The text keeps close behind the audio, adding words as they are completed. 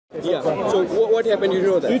Yeah. So what happened? You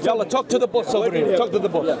know that. You tell her, talk to the boss over here. Talk to the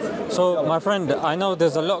boss. Yeah. So, my friend, I know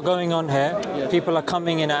there's a lot going on here. People are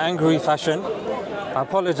coming in an angry fashion. I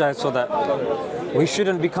apologize for that. We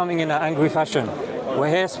shouldn't be coming in an angry fashion. We're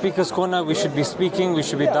here, Speaker's Corner. We should be speaking. We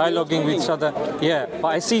should be dialoguing with each other. Yeah, but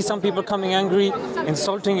I see some people coming angry,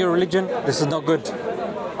 insulting your religion. This is not good.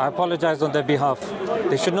 I apologize on their behalf.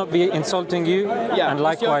 They should not be insulting you. Yeah, and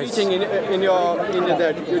likewise. It's your teaching in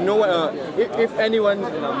that you know if anyone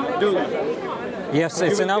do. Yes,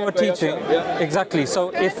 it's in our teaching. Yeah. Exactly. So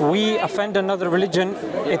if we offend another religion,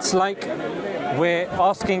 it's like we're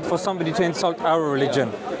asking for somebody to insult our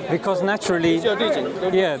religion. Because naturally, It's your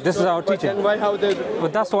teaching. yeah, this is our teaching. Then why how they?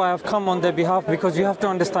 But that's why I've come on their behalf, because you have to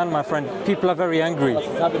understand, my friend, people are very angry.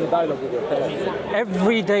 Having a dialogue with your parents.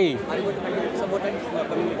 Every day.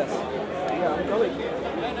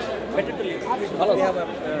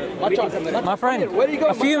 My friend, Where are you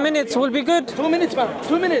going? a few minutes will be good. 2 minutes, man.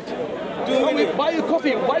 2 minutes. 2 minutes. Buy your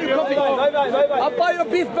coffee. Buy your coffee. I'll buy your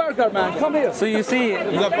beef burger, man. Come here. So you see,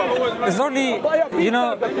 it's only, Buy your beef you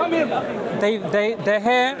know, burger. Come here, man. they're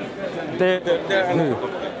here.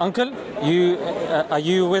 Uncle, are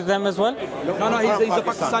you with them as well? No, he's a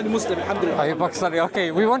Pakistani Muslim, alhamdulillah. Are you Pakistani?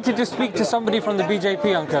 Okay, we wanted to speak to somebody from the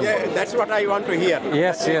BJP, Uncle. Yeah, that's what I want to hear.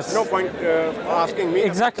 Yes, yes. No point asking me.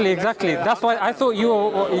 Exactly. That's why I thought you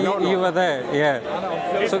were there.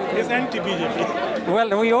 Yeah. So, He's anti-BJP.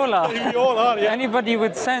 well, we all are. We all are, yeah. Anybody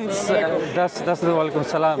with sense, that's the walaikum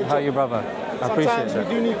salam. How are you, brother? I appreciate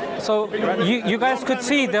that. So you guys could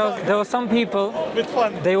see there were some people. With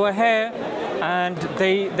fun. They were here, and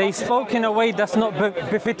they spoke in a way that's not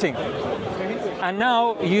befitting. And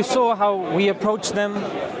now you saw how we approached them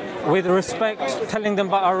with respect, telling them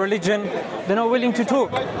about our religion. They're not willing to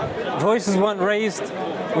talk. Voices weren't raised.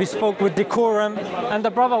 We spoke with decorum, and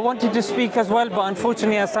the brother wanted to speak as well, but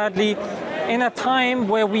unfortunately and sadly, in a time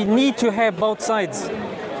where we need to hear both sides,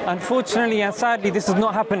 unfortunately and sadly, this is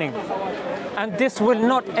not happening. And this will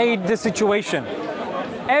not aid the situation.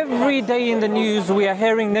 Every day in the news we are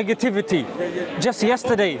hearing negativity. Just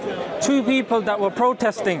yesterday, 2 people that were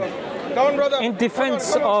protesting in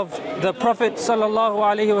defense of the Prophet sallallahu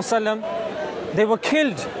alaihi wasallam, they were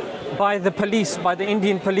killed by the police, by the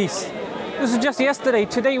Indian police. This is just yesterday.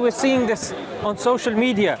 Today we're seeing this on social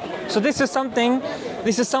media. So this is something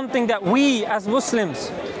that we as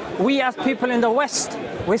Muslims, we as people in the West,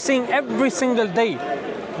 we're seeing every single day.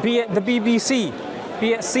 Be it the BBC,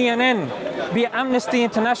 be it CNN, be it Amnesty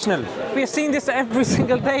International. We are seeing this every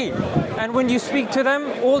single day. And when you speak to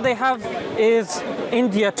them, all they have is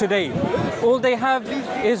India Today. All they have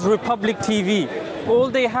is Republic TV. All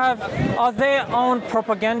they have are their own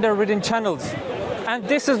propaganda-ridden channels. And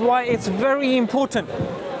this is why it's very important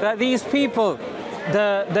that these people,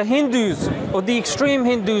 the Hindus, or the extreme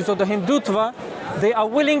Hindus, or the Hindutva, they are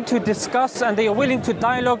willing to discuss and they are willing to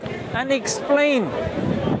dialogue and explain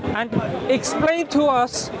to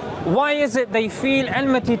us why is it they feel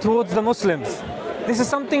enmity towards the Muslims. This is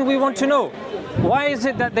something we want to know. Why is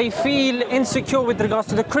it that they feel insecure with regards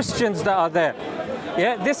to the Christians that are there?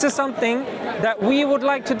 Yeah, this is something that we would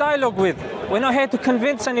like to dialogue with. We're not here to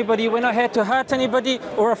convince anybody, we're not here to hurt anybody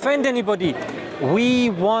or offend anybody. We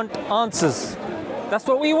want answers. That's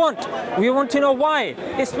what we want. We want to know why.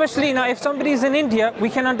 Especially now, if somebody's in India, we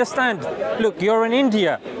can understand. Look, you're in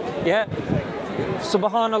India. Yeah.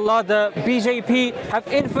 Subhanallah, the BJP have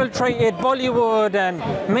infiltrated Bollywood and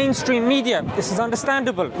mainstream media. This is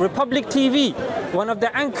understandable. Republic TV, one of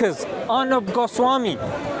the anchors, Arnab Goswami.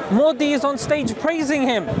 Modi is on stage praising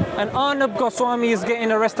him, and Arnab Goswami is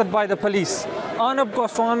getting arrested by the police. Arnab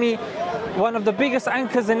Goswami, one of the biggest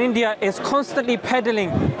anchors in India, is constantly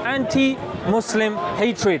peddling anti-Muslim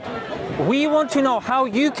hatred. We want to know how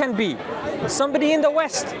you can be somebody in the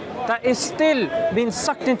West that is still being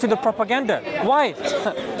sucked into the propaganda. Why?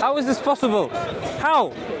 How is this possible?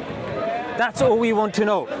 How? That's all we want to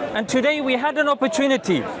know. And today we had an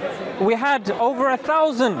opportunity. We had over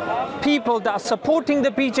 1,000 people that are supporting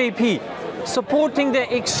the BJP, supporting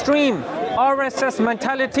the extreme RSS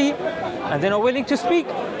mentality, and they're not willing to speak.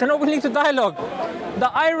 They're not willing to dialogue.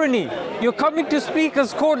 The irony, you're coming to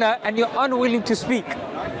Speaker's Corner and you're unwilling to speak.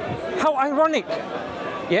 How ironic.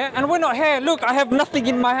 Yeah, and we're not here. Look, I have nothing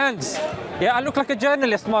in my hands. Yeah, I look like a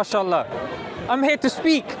journalist, mashallah. I'm here to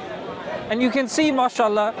speak. And you can see,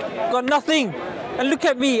 mashallah, got nothing. And look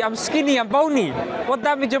at me, I'm skinny, I'm bony. What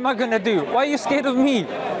damage am I gonna do? Why are you scared of me?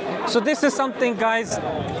 So this is something, guys,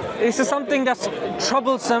 this is something that's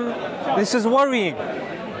troublesome. This is worrying.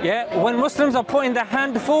 Yeah, when Muslims are putting their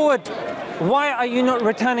hand forward, Why are you not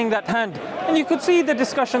returning that hand? And you could see the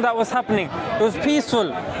discussion that was happening. It was peaceful.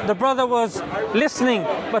 The brother was listening,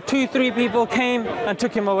 but 2-3 people came and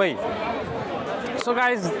took him away. So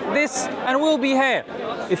guys, this, and we'll be here.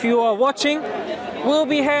 If you are watching, we'll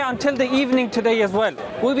be here until the evening today as well.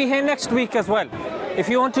 We'll be here next week as well. If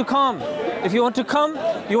you want to come,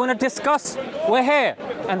 you want to discuss, we're here.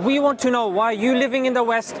 And we want to know why you living in the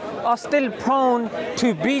West are still prone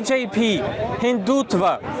to BJP,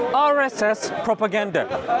 Hindutva, RSS propaganda.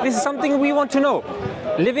 This is something we want to know.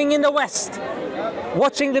 Living in the West,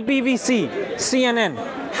 watching the BBC, CNN,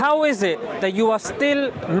 how is it that you are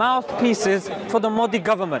still mouthpieces for the Modi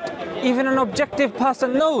government? Even an objective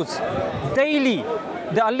person knows. Daily,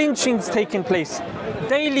 there are lynchings taking place.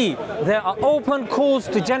 Daily, there are open calls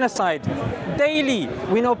to genocide. Daily,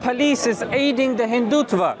 we know police is aiding the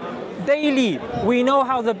Hindutva. Daily, we know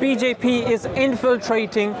how the BJP is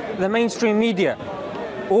infiltrating the mainstream media.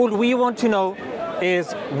 All we want to know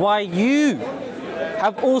is why you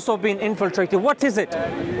have also been infiltrated. What is it?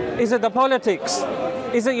 Is it the politics?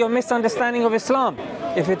 Is it your misunderstanding of Islam?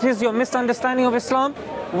 If it is your misunderstanding of Islam,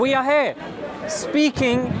 we are here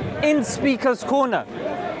speaking in Speaker's Corner.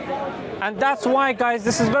 And that's why, guys,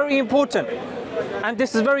 this is very important. And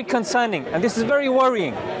this is very concerning. And this is very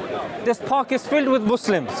worrying. This park is filled with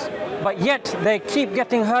Muslims, but yet they keep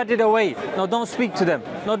getting herded away. No, don't speak to them.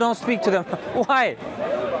 No, don't speak to them. Why?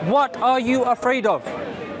 What are you afraid of?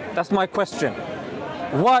 That's my question.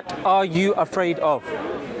 What are you afraid of?